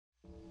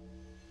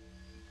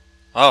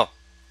Oh,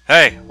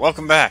 hey,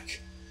 welcome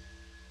back.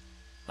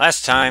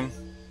 Last time,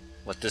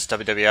 with this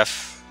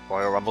WWF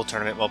Royal Rumble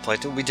Tournament Mode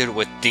playthrough, we did it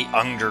with The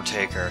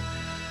Undertaker.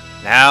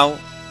 Now,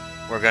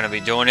 we're gonna be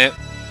doing it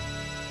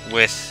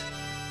with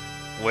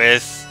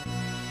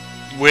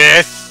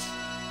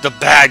the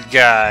bad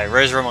guy,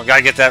 Razor Ramon.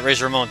 Gotta get that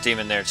Razor Ramon theme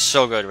in there. It's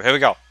so good. Here we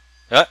go.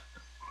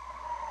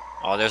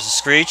 Oh, there's a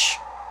screech.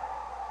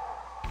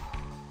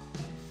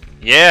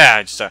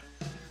 Yeah,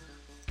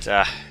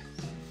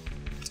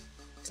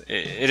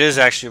 it is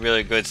actually a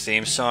really good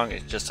theme song.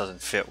 It just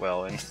doesn't fit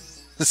well in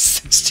the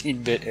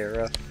 16-bit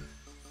era.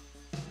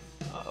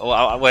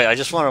 Wait,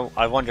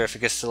 I wonder if it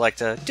gets to like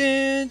the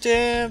dun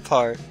dun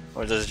part,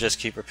 or does it just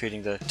keep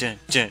repeating the dun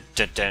dun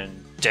dun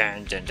dun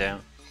dun dun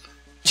dun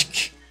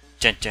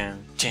dun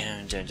dun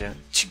dun dun dun.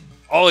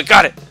 Oh, it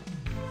got it!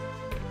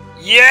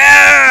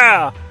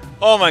 Yeah!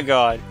 Oh my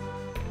god!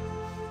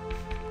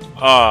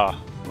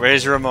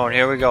 Razor Ramon,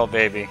 here we go,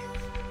 baby.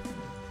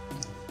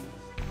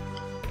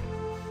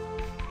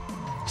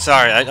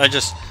 Sorry, I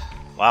just...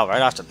 Wow,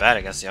 right off the bat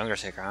against The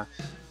Undertaker, huh?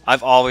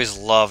 I've always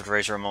loved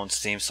Razor Ramon's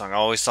theme song. I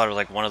always thought it was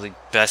like one of the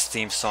best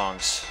theme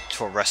songs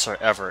to a wrestler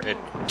ever. It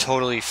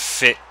totally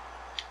fit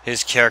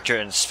his character,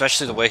 and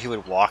especially the way he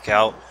would walk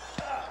out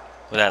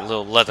with that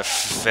little leather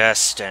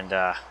vest, and,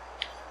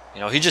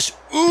 you know, he just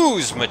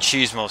oozed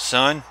machismo,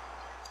 son.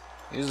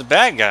 He was the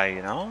bad guy,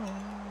 you know?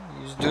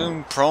 He was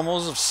doing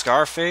promos of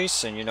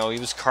Scarface, and, you know, he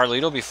was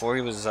Carlito before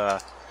he was,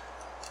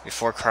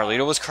 before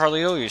Carlito was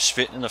Carlito. He was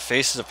spitting in the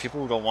faces of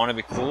people who don't want to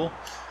be cool.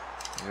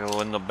 You know,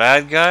 when the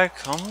bad guy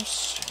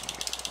comes,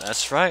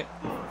 that's right.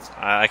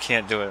 I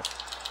can't do it.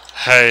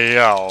 Hey,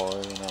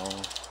 yo, you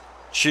know,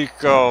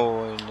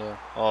 Chico, and,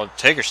 oh,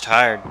 Taker's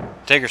tired.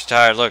 Taker's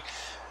tired, look.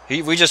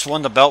 We just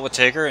won the belt with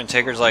Taker, and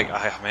Taker's like,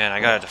 oh, man,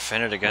 I gotta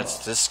defend it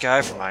against this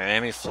guy from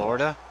Miami,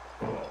 Florida.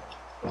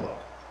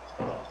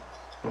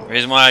 The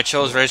reason why I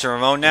chose Razor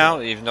Ramon now,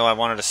 even though I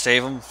wanted to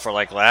save him for,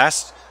 like,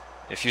 last,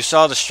 if you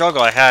saw the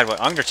struggle I had with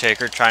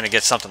Undertaker trying to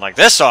get something like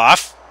this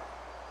off,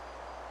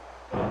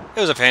 it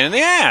was a pain in the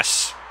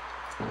ass.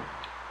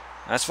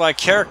 That's why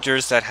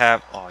characters that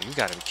have... Oh, you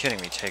gotta be kidding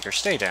me, Taker.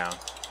 Stay down.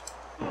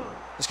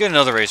 Let's get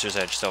another Razor's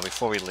Edge, though,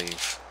 before we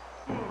leave.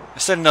 I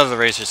said another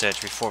Razor's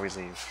Edge before we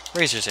leave.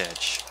 Razor's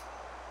Edge.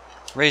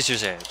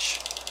 Razor's Edge.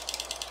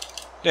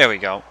 There we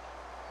go.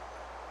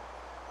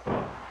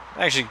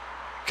 Actually,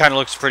 kind of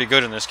looks pretty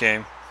good in this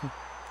game.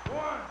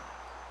 1,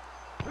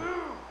 2,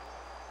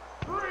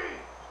 3.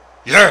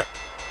 Yeah!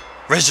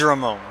 Razor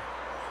Ramon.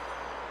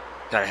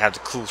 Gotta have the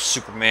cool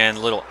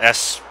Superman little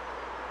S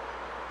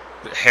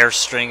hair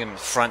string in the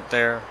front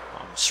there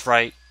on the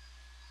Sprite.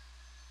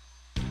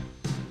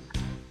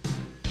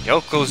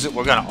 Yokozuna,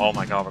 we're gonna, oh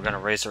my god, we're gonna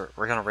Razor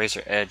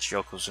Edge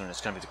Yokozuna. It's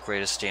gonna be the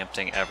greatest damn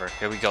thing ever.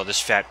 Here we go, this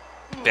fat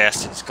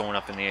bastard is going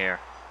up in the air.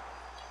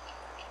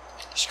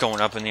 Just going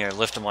up in the air,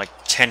 lift him like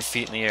 10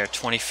 feet in the air,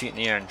 20 feet in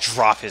the air, and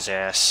drop his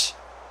ass.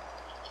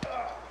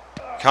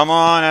 Come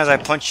on, as I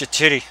punch your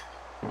titty.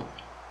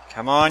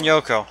 Come on,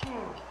 Yoko.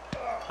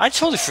 I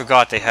totally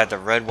forgot they had the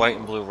red, white,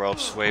 and blue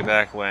ropes way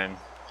back when.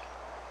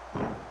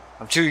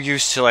 I'm too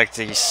used to like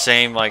the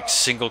same like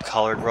single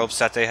colored ropes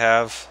that they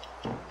have.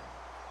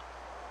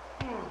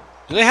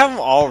 Do they have them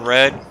all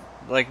red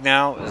like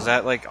now? Is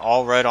that like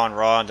all red on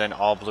Raw and then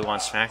all blue on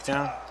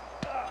SmackDown?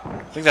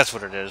 I think that's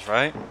what it is,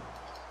 right?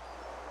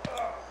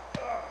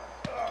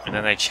 And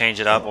then they change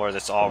it up, or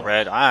it's all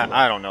red.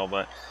 I don't know,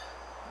 but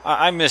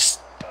I miss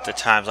the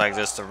times like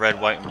this, the red,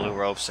 white, and blue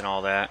ropes and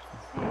all that.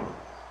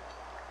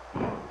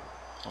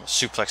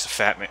 Suplex the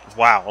fat man.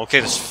 Wow, okay,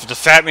 the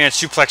fat man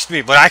suplexed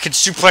me, but I can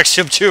suplex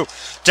him too.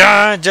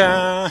 Dun,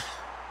 dun.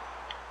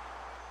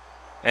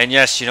 And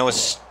yes, you know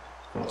what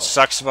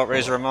sucks about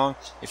Razor Ramon?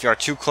 If you are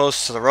too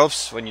close to the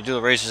ropes when you do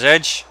the Razor's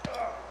Edge,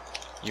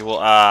 you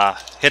will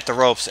hit the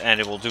ropes and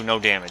it will do no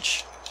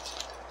damage.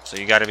 So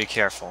you gotta be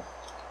careful.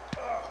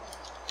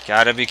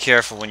 Gotta be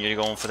careful when you're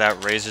going for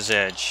that Razor's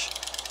Edge.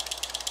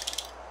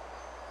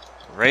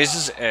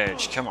 Razor's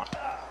Edge, come on.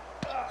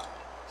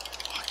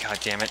 God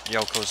damn it,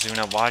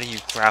 Yokozuna, why do you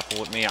grapple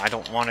with me? I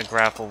don't want to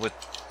grapple with...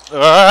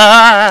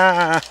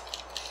 Ah!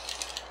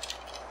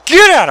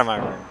 Get out of my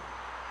room!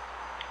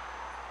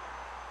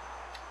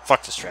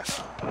 Fuck this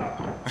ref.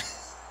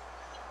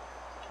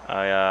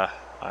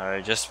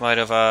 I just might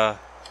have, I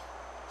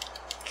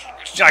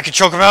can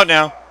choke him out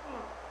now.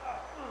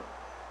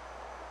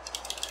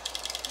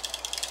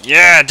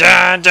 Yeah,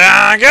 dun,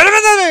 dun, get him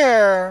in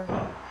there!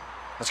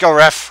 Let's go,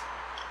 ref.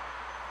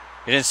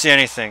 You didn't see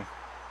anything.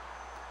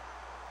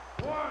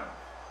 1,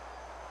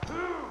 2,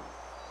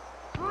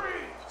 3.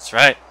 That's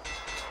right.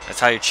 That's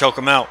how you choke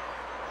him out.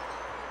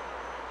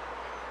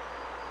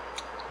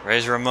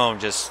 Razor Ramon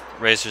just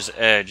Razor's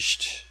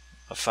edged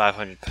a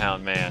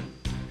 500-pound man.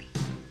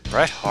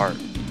 Bret Hart.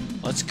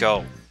 Let's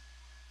go.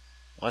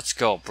 Let's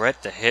go.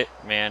 Bret the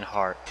Hitman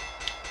Hart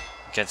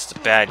against the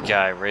bad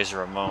guy, Razor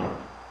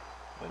Ramon.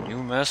 When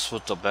you mess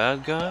with the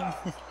bad guy?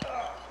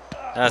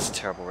 That's a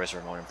terrible Razor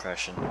Ramon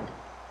impression.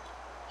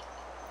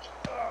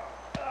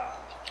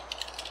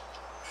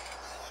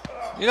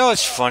 You know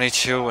what's funny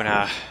too, when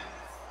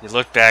You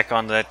look back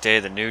on that day,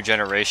 the new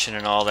generation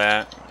and all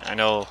that. I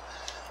know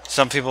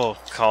some people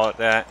call it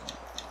that.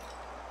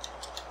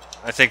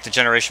 I think the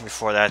generation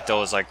before that,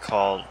 though, is like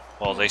called,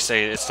 well, they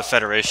say it's the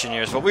Federation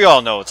years, but we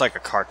all know it's like a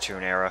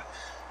cartoon era.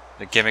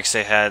 The gimmicks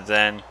they had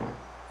then.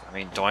 I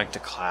mean, Doink the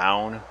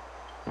Clown.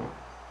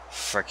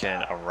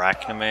 Frickin'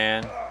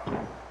 Arachnaman.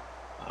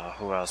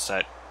 Who else?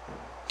 That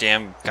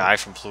damn guy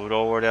from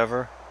Pluto or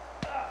whatever.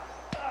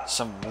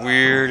 Some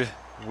weird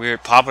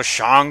Papa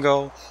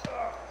Shango.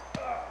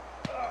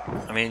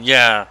 I mean,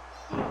 yeah.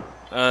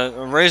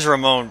 Razor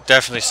Ramon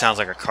definitely sounds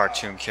like a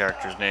cartoon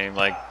character's name,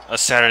 like a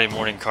Saturday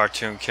morning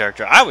cartoon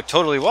character. I would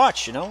totally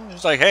watch, you know?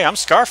 It's like, hey, I'm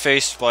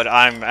Scarface, but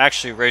I'm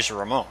actually Razor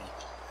Ramon.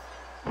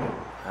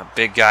 A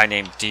big guy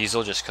named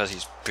Diesel, just because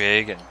he's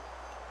big and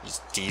he's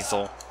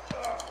Diesel.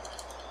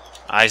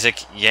 Isaac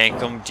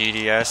Yankum,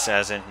 DDS,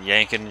 as in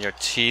yanking your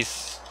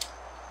teeth.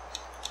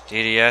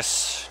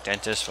 DDS,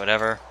 dentist,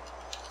 whatever.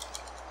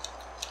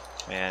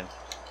 Man.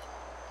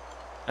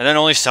 And then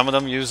only some of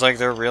them use like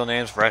their real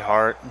names. Bret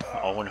Hart,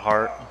 Owen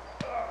Hart.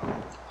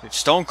 Dude,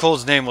 Stone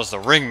Cold's name was the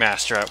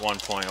Ringmaster at one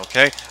point,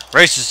 okay?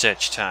 Razor's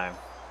Edge time.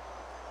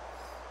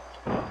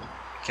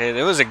 Okay,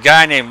 there was a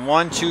guy named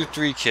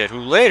 123 Kid who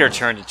later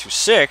turned into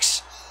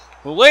 6,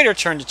 who later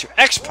turned into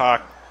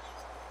X-Pac,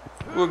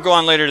 who would go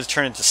on later to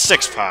turn into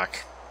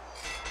 6-Pac.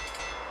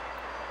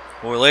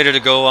 Who were later to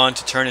go on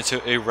to turn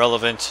into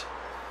irrelevant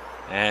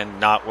and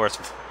not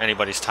worth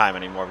anybody's time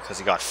anymore because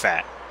he got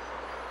fat.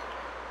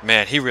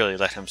 Man, he really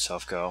let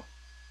himself go.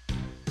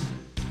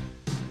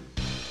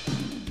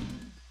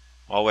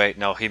 Oh wait,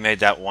 no, he made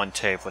that one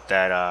tape with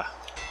that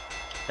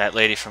that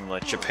lady from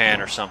like Japan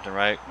or something,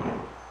 right?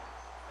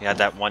 He had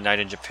that one night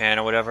in Japan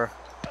or whatever.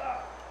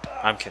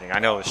 I'm kidding. I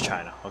know it was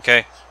China.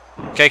 Okay,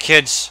 okay,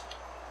 kids.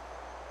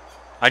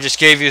 I just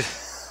gave you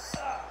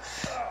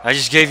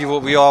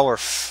what we all were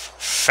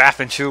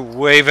fapping to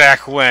way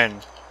back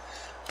when,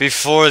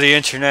 before the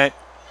internet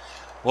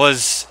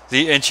was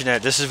the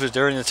internet. This is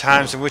during the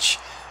times in which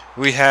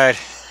we had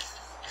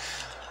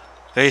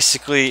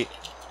basically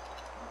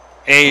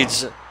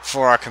aids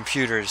for our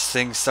computers.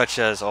 Things such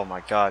as, oh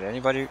my god,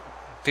 anybody?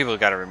 People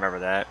got to remember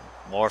that.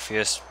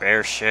 Morpheus,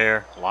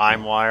 BearShare,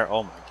 LimeWire,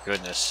 oh my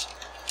goodness.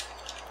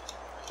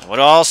 And what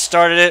all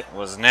started it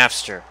was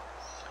Napster.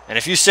 And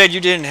if you said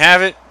you didn't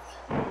have it,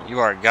 you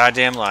are a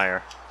goddamn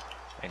liar.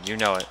 And you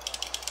know it.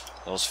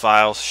 Those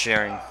files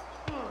sharing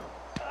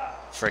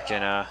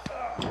frickin'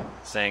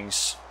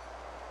 things.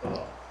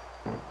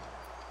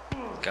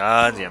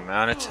 God, the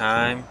amount of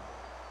time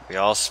we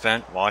all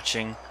spent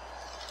watching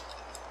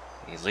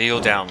illegal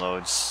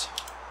downloads.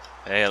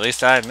 Hey, at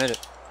least I admit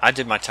it. I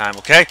did my time,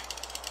 okay?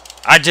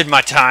 I did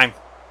my time!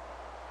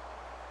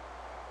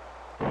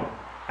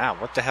 Ow,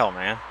 what the hell,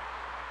 man?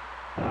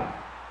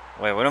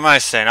 Wait, what am I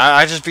saying?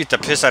 I just beat the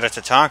piss out of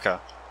Tatanka.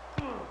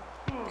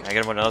 Can I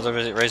get him another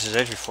Razor's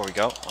Edge before we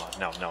go? Oh,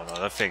 no,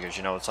 that figures,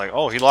 you know, it's like,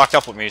 oh, he locked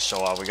up with me,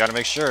 so we gotta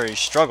make sure he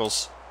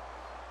struggles.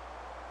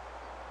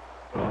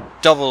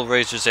 Double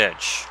Razor's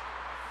Edge.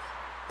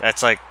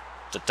 That's like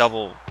the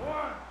double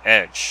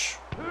edge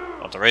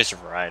of the Razor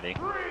variety.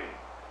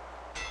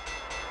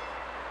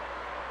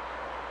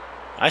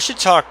 I should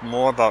talk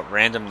more about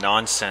random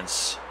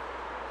nonsense,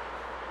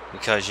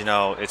 because, you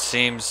know, it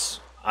seems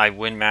I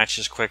win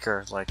matches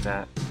quicker like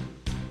that.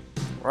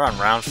 We're on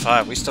round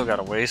 5. We still got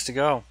a ways to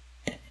go.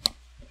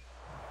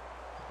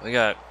 We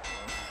got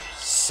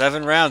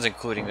 7 rounds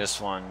including this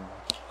one.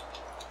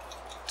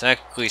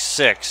 Technically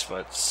 6,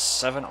 but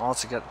 7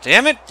 altogether.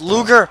 Damn it,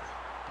 Luger!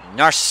 You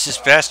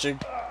narcissist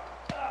bastard.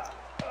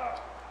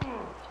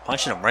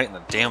 Punching him right in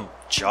the damn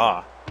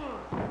jaw.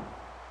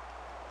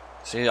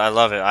 See, I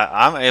love it.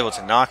 I'm able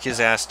to knock his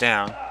ass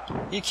down.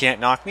 He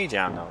can't knock me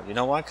down, though. You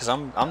know why? Because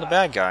I'm the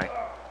bad guy.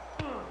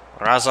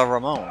 Razor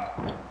Ramon.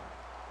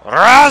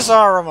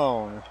 Razor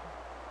Ramon!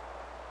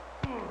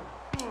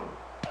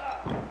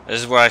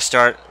 This is where I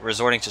start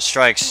resorting to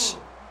strikes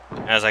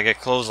as I get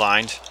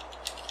clotheslined.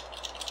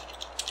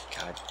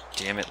 God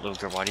damn it,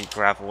 Luger. Why do you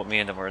grapple with me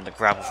and then we're in the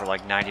grapple for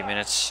like 90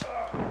 minutes?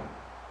 I'm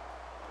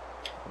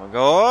gonna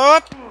go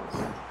up!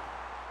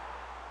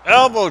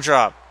 Elbow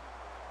drop!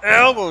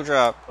 Elbow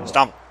drop!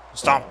 Stomp!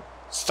 Stomp!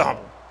 Stomp!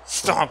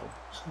 Stomp!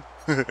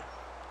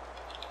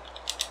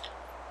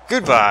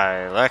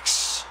 Goodbye,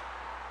 Lex.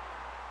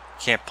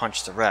 Can't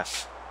punch the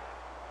ref.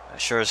 I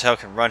sure as hell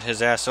can run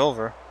his ass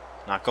over.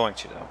 Not going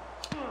to, though.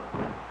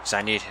 Because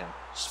I need him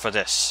for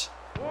this.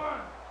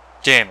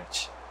 Damn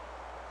it.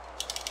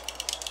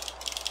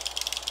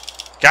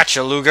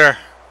 Gotcha, Luger.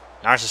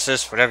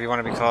 Narcissist, whatever you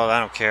want to be called, I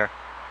don't care.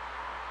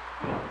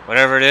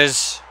 Whatever it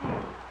is,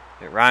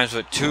 it rhymes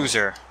with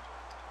toozer.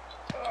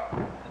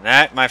 And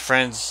that, my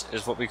friends,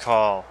 is what we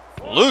call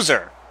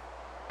loser.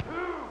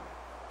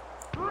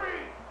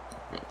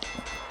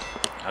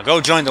 Now go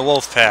join the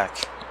Wolf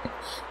Pack.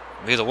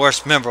 Be the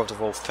worst member of the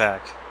Wolf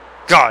Pack.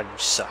 God, you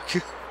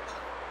suck.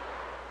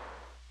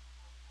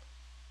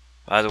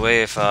 By the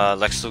way, if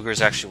Lex Luger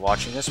is actually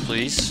watching this,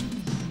 please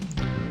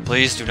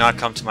do not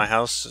come to my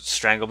house,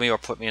 strangle me, or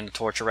put me in the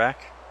torture rack.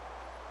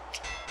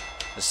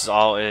 This is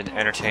all in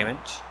entertainment,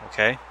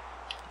 okay?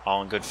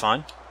 All in good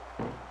fun.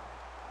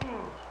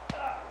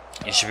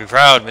 You should be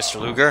proud, Mr.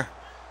 Luger.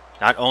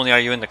 Not only are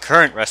you in the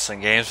current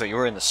wrestling games, but you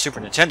were in the Super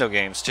Nintendo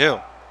games,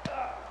 too.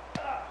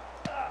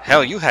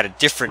 Hell, you had a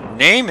different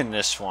name in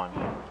this one.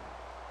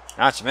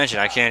 Not to mention,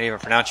 I can't even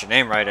pronounce your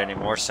name right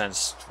anymore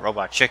since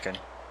Robot Chicken.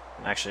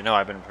 Actually, no,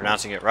 I've been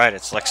pronouncing it right.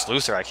 It's Lex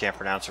Luthor I can't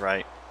pronounce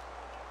right.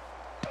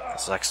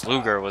 Because Lex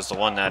Luger was the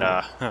one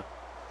that,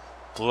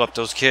 blew up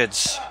those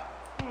kids.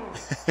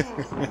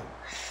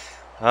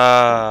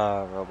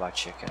 Robot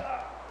Chicken.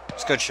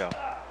 It's a good show.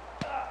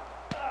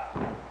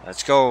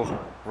 Let's go,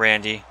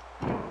 Randy.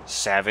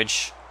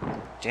 Savage.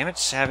 Damn it,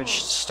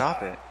 Savage.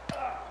 Stop it.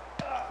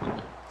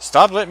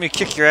 Stop letting me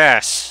kick your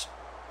ass.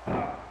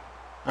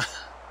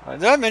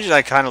 Did I mention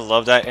I kind of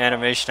love that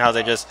animation, how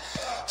they just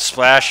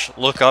splash,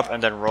 look up,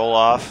 and then roll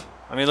off?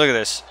 I mean, look at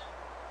this.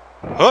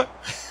 Huh?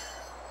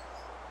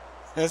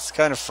 That's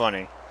kind of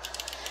funny.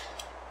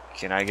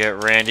 Can I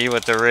get Randy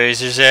with the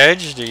Razor's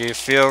Edge? Do you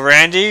feel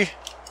Randy?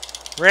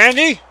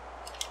 Randy?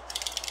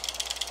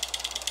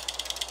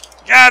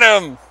 Got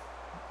him!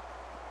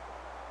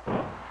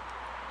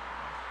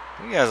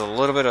 He has a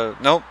little bit of...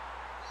 Nope.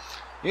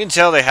 You can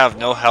tell they have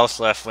no health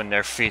left when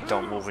their feet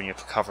don't move when you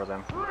cover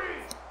them.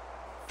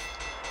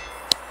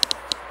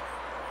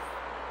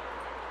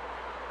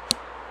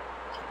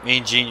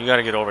 Mean Gene, you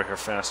gotta get over here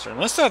faster.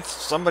 Unless that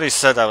somebody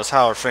said that was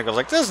Howard Finkel.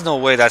 Like, there's no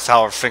way that's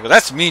Howard Finkel.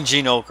 That's Mean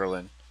Gene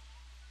Okerlund.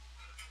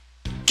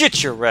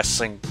 Get your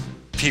wrestling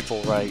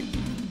people right.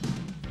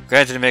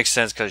 Granted, it makes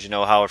sense because you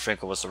know Howard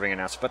Finkel was the ring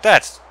announcer, but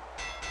that's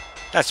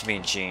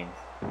Mean Gene.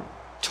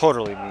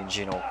 Totally Mean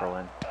Gene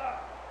Okerlund.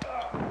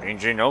 Mean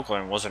Gene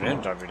Okerlund wasn't in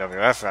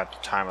WWF at the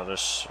time of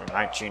this, or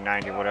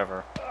 1990,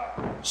 whatever.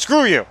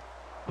 Screw you!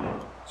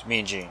 It's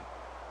Mean Gene.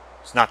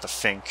 It's not the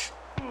Fink.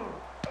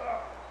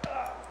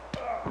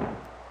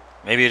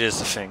 Maybe it is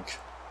the Fink,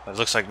 but it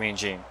looks like Mean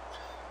Gene.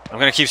 I'm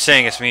gonna keep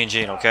saying it's Mean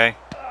Gene, okay?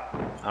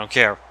 I don't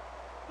care.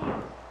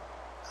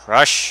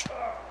 Crush.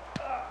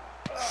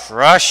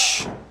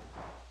 Crush.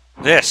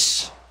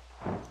 This.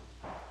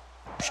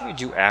 What should we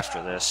do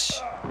after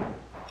this?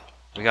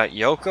 We got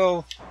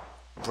Yoko,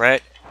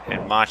 Brett,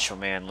 and Macho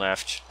Man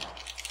left.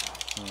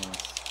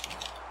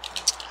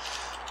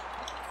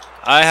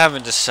 I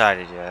haven't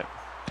decided yet.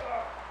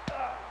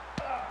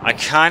 I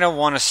kind of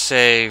want to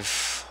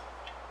save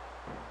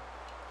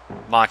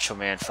Macho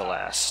Man for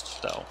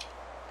last, though.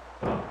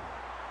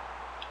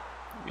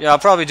 Yeah, I'll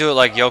probably do it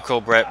like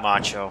Yoko, Brett,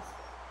 Macho.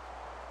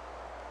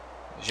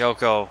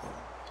 Yoko's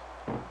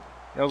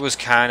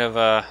kind of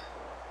a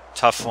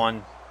tough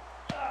one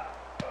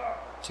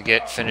to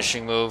get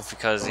finishing move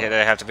because they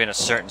have to be in a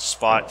certain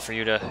spot for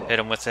you to hit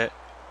him with it.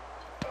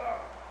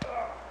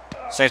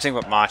 Same thing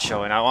with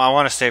Macho, and I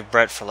want to save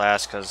Brett for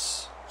last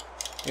because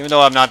even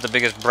though I'm not the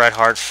biggest Bret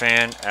Hart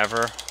fan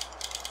ever.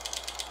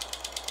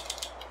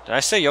 Did I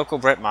say Yoko,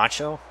 Brett,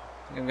 Macho?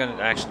 I think I'm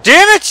gonna actually.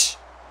 Damn it!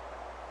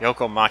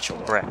 Yoko, Macho,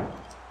 Brett.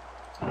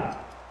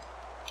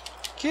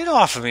 Get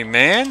off of me,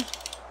 man!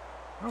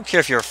 I don't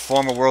care if you're a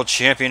former world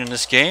champion in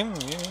this game.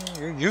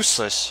 You're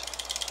useless.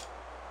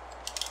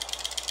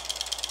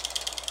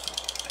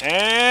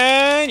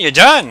 And you're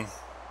done!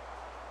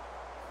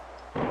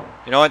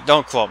 You know what?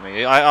 Don't quote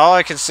me. All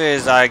I can say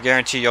is I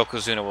guarantee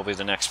Yokozuna will be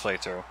the next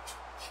playthrough.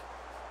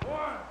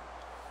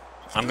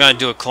 I'm gonna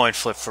do a coin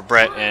flip for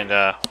Brett and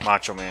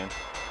Macho Man.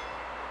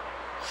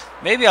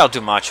 Maybe I'll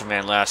do Macho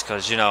Man last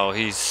because, you know,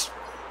 he's...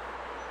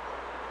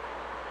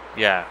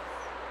 Yeah.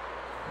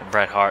 And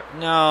Bret Hart.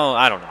 No,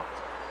 I don't know.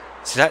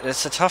 See,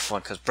 that's a tough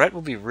one because Brett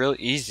will be real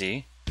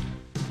easy.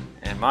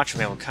 And Macho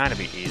Man will kind of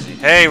be easy.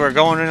 Hey, we're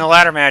going in a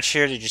ladder match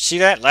here. Did you see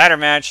that? Ladder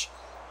match.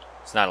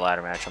 It's not a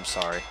ladder match. I'm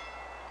sorry.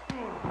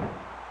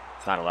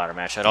 It's not a ladder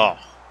match at all.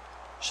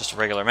 It's just a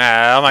regular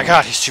match. Oh my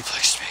god, he's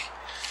suplexed me.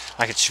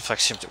 I could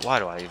suplex him too. Why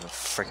do I even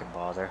freaking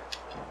bother?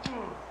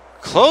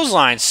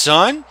 Clothesline,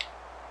 son!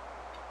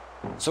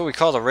 That's what we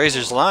call the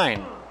Razor's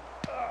line.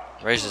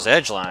 Razor's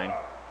Edge line.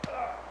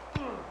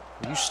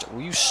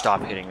 Will you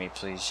stop hitting me,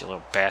 please, you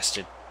little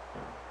bastard?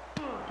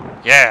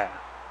 Yeah!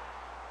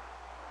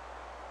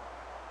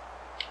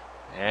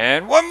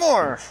 And one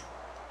more!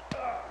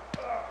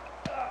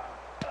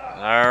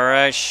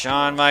 Alright,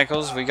 Shawn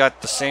Michaels, we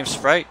got the same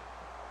sprite?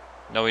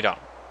 No, we don't.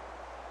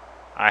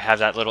 I have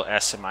that little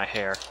S in my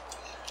hair.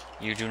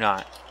 You do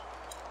not.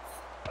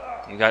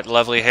 You got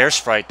lovely hair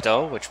sprite,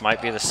 though, which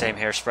might be the same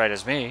hair sprite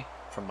as me,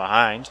 from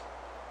behind.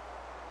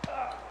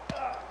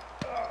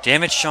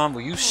 Damn it, Shawn,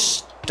 will you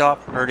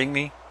stop hurting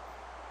me?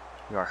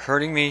 You are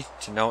hurting me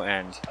to no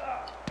end.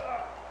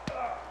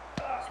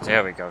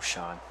 There we go,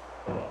 Shawn.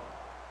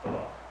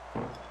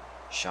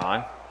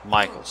 Shawn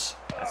Michaels.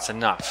 That's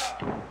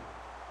enough.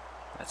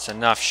 That's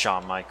enough,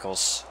 Shawn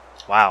Michaels.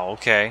 Wow,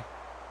 okay.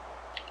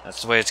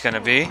 That's the way it's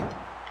gonna be.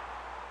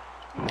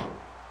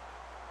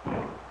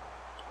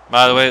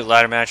 By the way,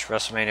 ladder match,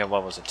 WrestleMania,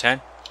 what was it,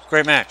 10?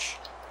 Great match.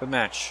 Good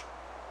match.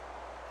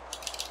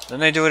 Didn't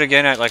they do it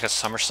again at like a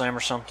SummerSlam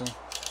or something?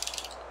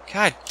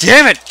 God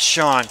damn it,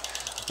 Shawn!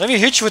 Let me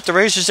hit you with the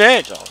Razor's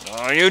Edge! Oh,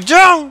 no, you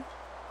don't!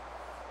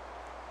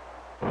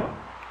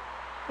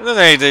 And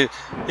then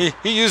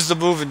he used the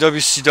move in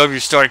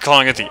WCW, started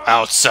calling it the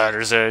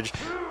Outsider's Edge.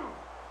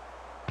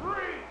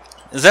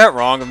 Is that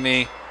wrong of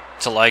me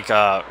to like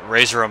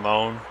Razor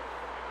Ramon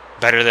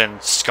better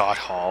than Scott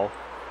Hall?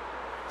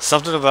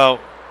 Something about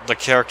the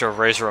character of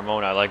Razor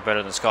Ramon I like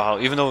better than Scott Hall,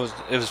 even though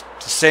it was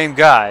the same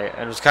guy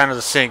and it was kind of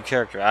the same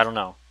character. I don't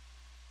know.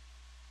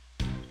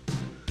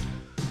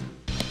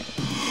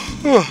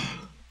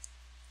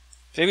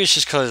 Maybe it's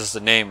just because the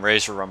name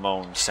Razor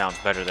Ramon sounds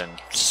better than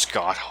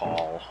Scott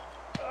Hall.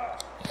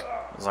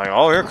 It's like,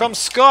 oh, here comes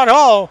Scott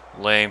Hall.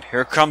 Lame.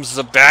 Here comes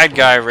the bad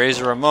guy,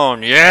 Razor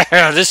Ramon.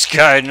 Yeah, this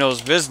guy knows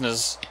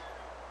business.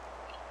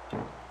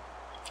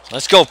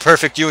 Let's go,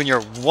 Perfect. You and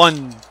your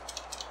blue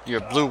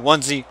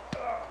onesie.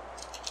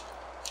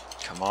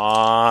 Come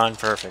on,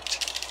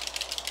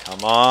 Perfect.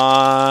 Come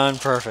on,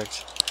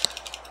 Perfect.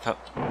 Oh,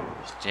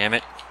 damn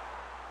it.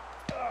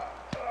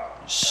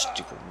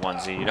 Stupid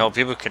onesie. You know,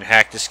 people can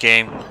hack this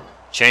game.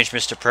 Change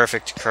Mr.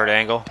 Perfect to Kurt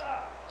Angle.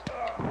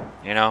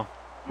 You know?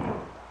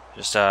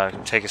 Just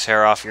take his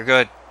hair off. You're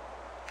good.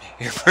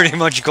 You're pretty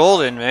much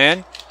golden,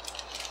 man.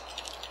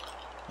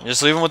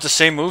 Just leave him with the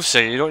same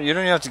moveset. You don't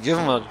even have to give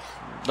him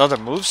another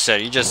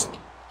moveset. You just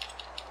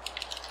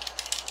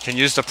can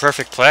use the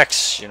perfect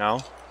plex, you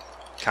know?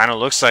 Kind of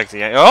looks like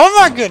the... Oh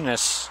my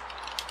goodness!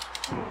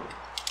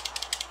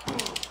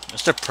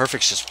 Mr.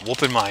 Perfect's just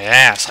whooping my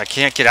ass. I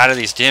can't get out of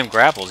these damn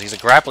grapples. He's a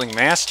grappling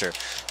master.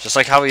 Just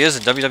like how he is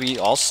in WWE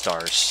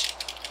All-Stars.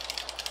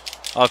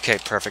 Okay,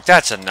 Perfect.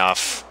 That's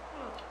enough.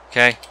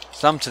 Okay?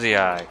 Thumb to the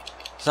eye.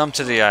 Thumb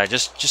to the eye.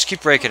 Just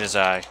keep raking his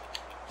eye.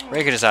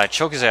 Raking his eye.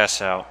 Choke his ass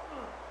out.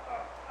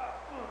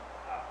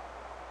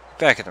 Get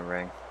back in the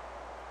ring.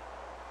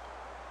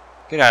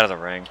 Get out of the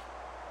ring.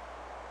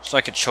 So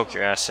I can choke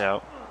your ass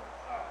out.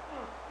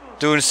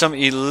 Doing some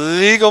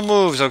illegal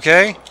moves,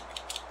 okay?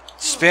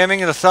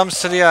 Spamming the thumbs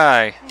to the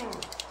eye.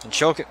 And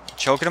choking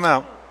him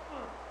out.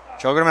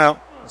 Choking him out.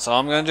 That's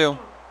all I'm gonna do.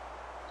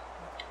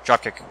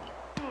 Dropkick.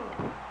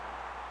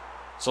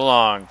 So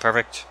long,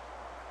 Perfect.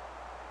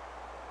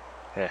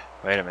 Yeah,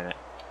 wait a minute.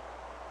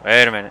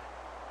 Wait a minute.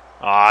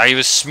 Ah, he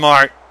was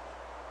smart.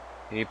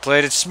 He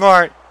played it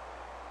smart.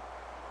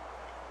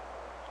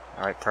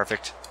 Alright,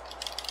 Perfect.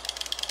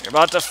 You're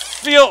about to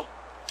feel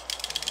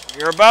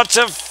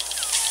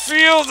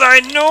thy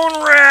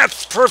known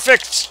wrath,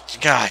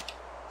 Perfect. God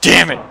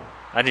damn it.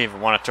 I didn't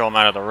even want to throw him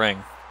out of the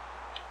ring.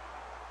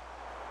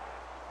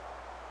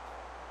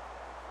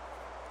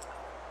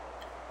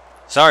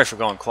 Sorry for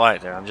going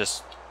quiet there. I'm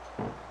just...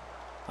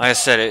 Like I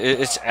said,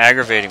 it's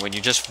aggravating when you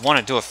just want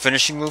to do a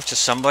finishing move to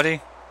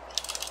somebody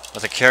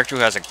with a character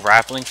who has a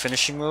grappling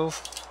finishing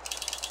move.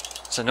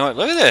 It's annoying.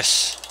 Look at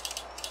this.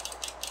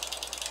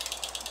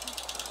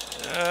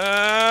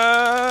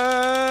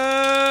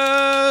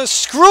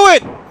 Screw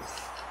it!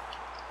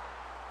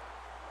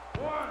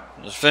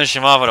 Just finish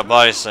him off with a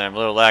body slam. A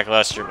little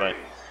lackluster, but...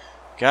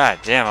 God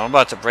damn, I'm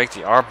about to break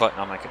the R button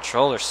on my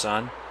controller,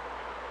 son.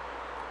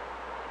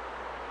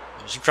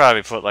 I should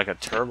probably put like a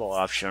turbo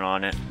option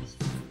on it.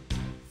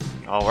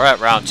 Oh, we're at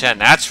round 10.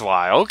 That's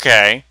why.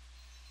 Okay.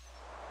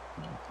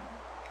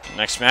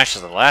 Next match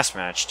is the last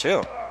match,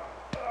 too.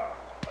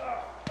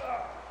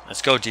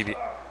 Let's go, DB.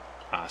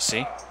 Ah,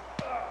 see?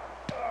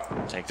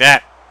 Take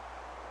that.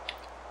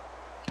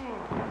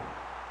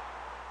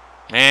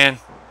 Man.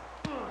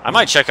 I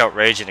might check out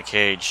Rage in a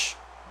Cage.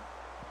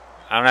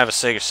 I don't have a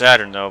Sega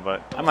Saturn, though,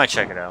 but I might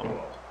check it out.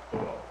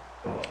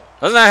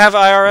 Doesn't that have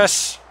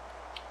IRS?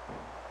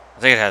 I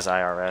think it has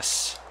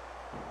IRS.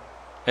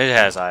 It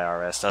has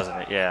IRS,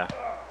 doesn't it? Yeah.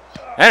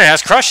 And it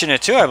has Crush in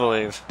it, too, I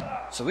believe.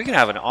 So we can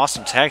have an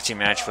awesome tag team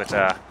match with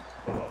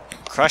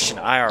Crush and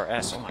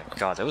IRS. Oh, my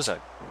God. There was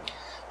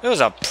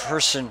a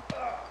person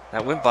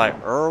that went by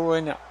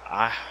Erwin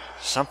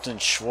something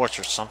Schwartz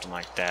or something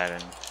like that,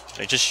 and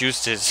they just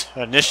used his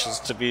initials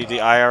to be the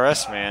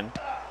IRS man.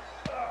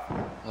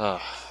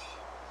 Ugh.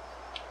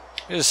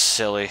 It is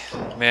silly.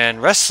 Man,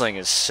 wrestling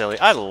is silly.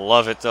 I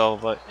love it, though,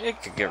 but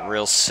it could get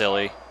real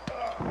silly.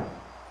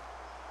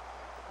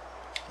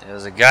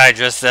 There's a guy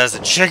dressed as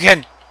a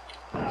chicken.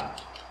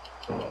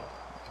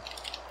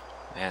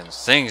 Man,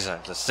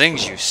 the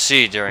things you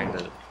see during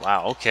the...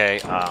 Wow, okay,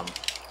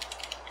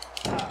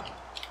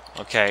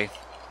 okay.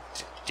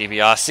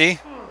 DiBiase,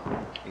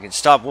 you can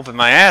stop whooping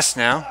my ass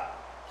now.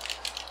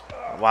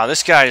 Wow,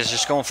 this guy is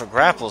just going for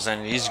grapples,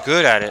 and he's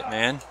good at it,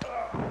 man.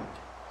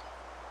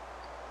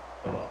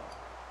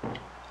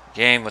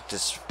 Game with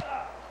this,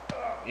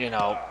 you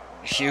know,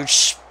 huge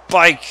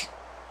spike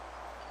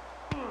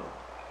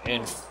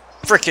in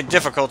frickin'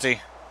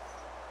 difficulty.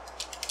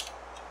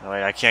 No,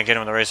 wait, I can't get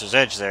him on the Razor's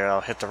Edge there. I'll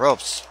hit the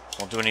ropes.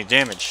 Won't do any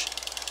damage.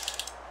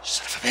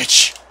 Son of a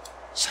bitch.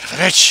 Son of a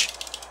bitch.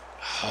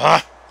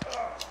 Huh?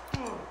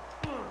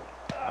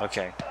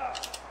 Okay.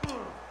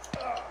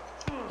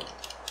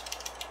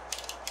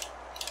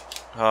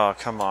 Oh,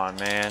 come on,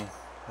 man.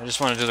 I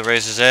just want to do the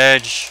Razor's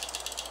Edge.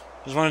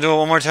 Just want to do it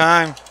one more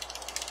time.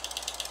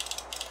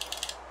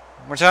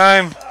 One more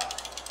time.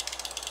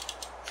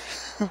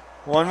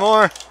 One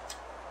more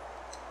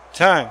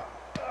time.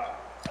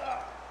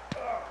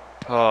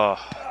 Oh.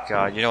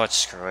 god. You know what?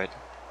 Screw it.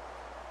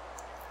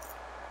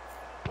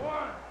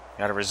 One.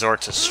 Gotta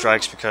resort to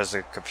strikes because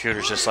the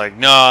computer's just like,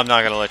 no, I'm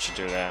not gonna let you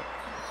do that.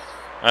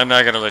 I'm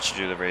not gonna let you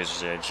do the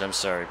Razor's Edge. I'm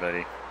sorry,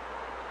 buddy.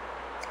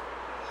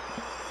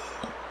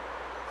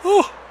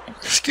 Oh,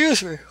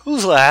 excuse me.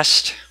 Who's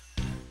last?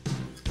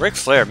 Ric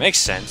Flair. Makes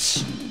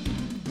sense.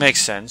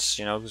 Makes sense,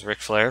 you know, because Ric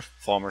Flair,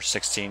 former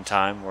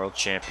 16-time world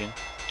champion.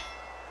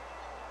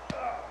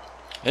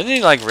 Isn't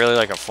he like really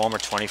like a former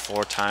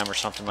 24-time or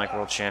something like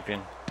world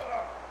champion?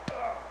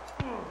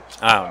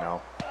 I don't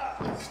know.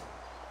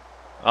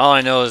 All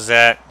I know is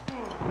that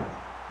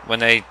when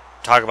they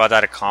talk about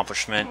that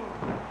accomplishment,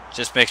 it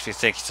just makes me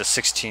think he's a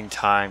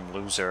 16-time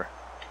loser.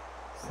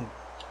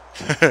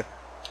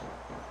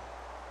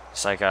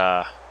 It's like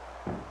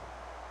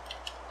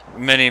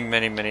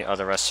many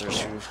other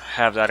wrestlers who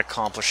have that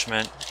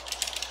accomplishment.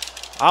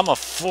 I'm a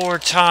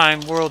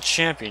 4-time world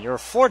champion. You're a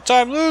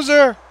 4-time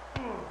loser.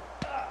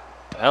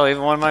 Hell,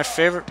 even one of my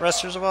favorite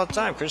wrestlers of all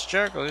time, Chris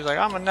Jericho, he's like,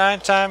 I'm a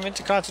 9-time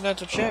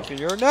Intercontinental Champion.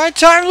 You're a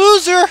 9-time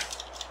loser.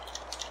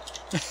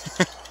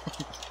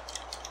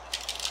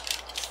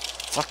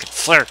 Fucking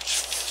Flair.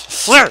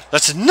 Flair,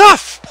 that's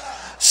enough.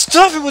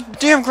 Stop it with the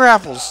damn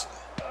grapples.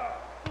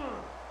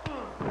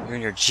 You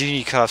and your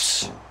genie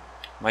cuffs.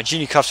 My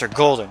genie cuffs are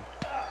golden.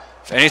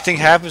 If anything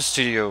happens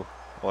to you,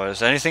 or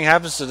if anything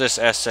happens to this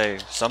essay,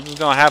 something's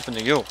gonna happen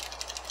to you.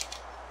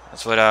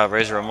 That's what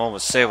Razor Ramon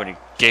would say when he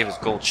gave his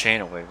gold chain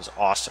away. It was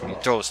awesome.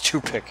 He'd throw his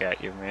toothpick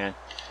at you, man.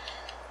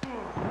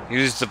 He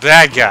was the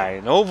bad guy.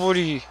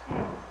 Nobody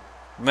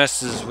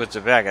messes with the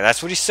bad guy.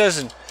 That's what he says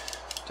in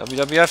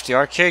WWF, the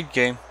arcade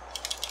game.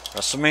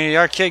 WrestleMania, the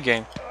arcade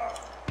game.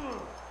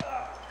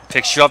 He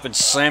picks you up and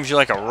slams you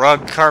like a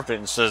rug carpet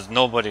and says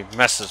nobody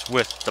messes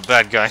with the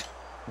bad guy.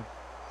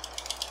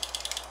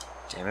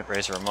 Damn it,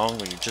 Razor Ramon,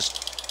 will you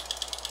just...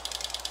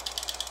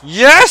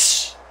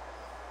 Yes!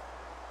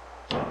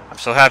 I'm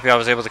so happy I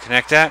was able to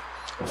connect that.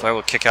 Flair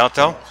will kick out,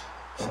 though.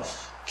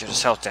 Get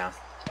his health down.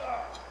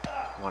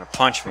 You want to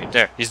punch me?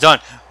 There, he's done.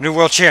 New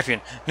world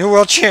champion. New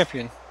world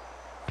champion.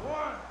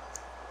 1,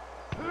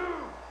 2,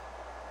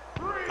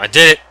 3. I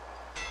did it.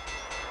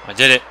 I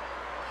did it.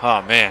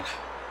 Oh, man.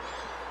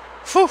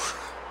 Whew.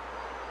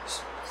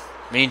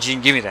 Mean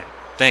Gene, give me that.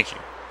 Thank you.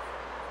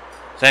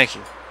 Thank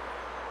you.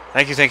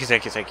 Thank you, thank you,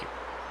 thank you, thank you.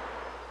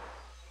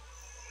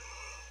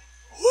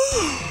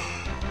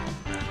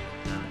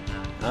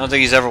 I don't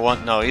think he's ever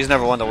won. No, he's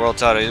never won the world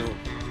title. He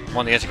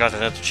won the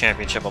Intercontinental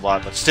Championship a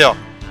lot, but still,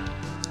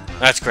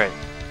 that's great.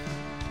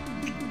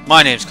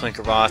 My name's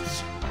Clinker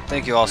Roth.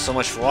 Thank you all so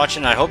much for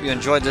watching. I hope you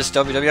enjoyed this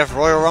WWF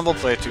Royal Rumble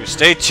playthrough.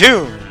 Stay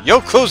tuned.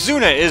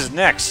 Yokozuna is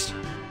next.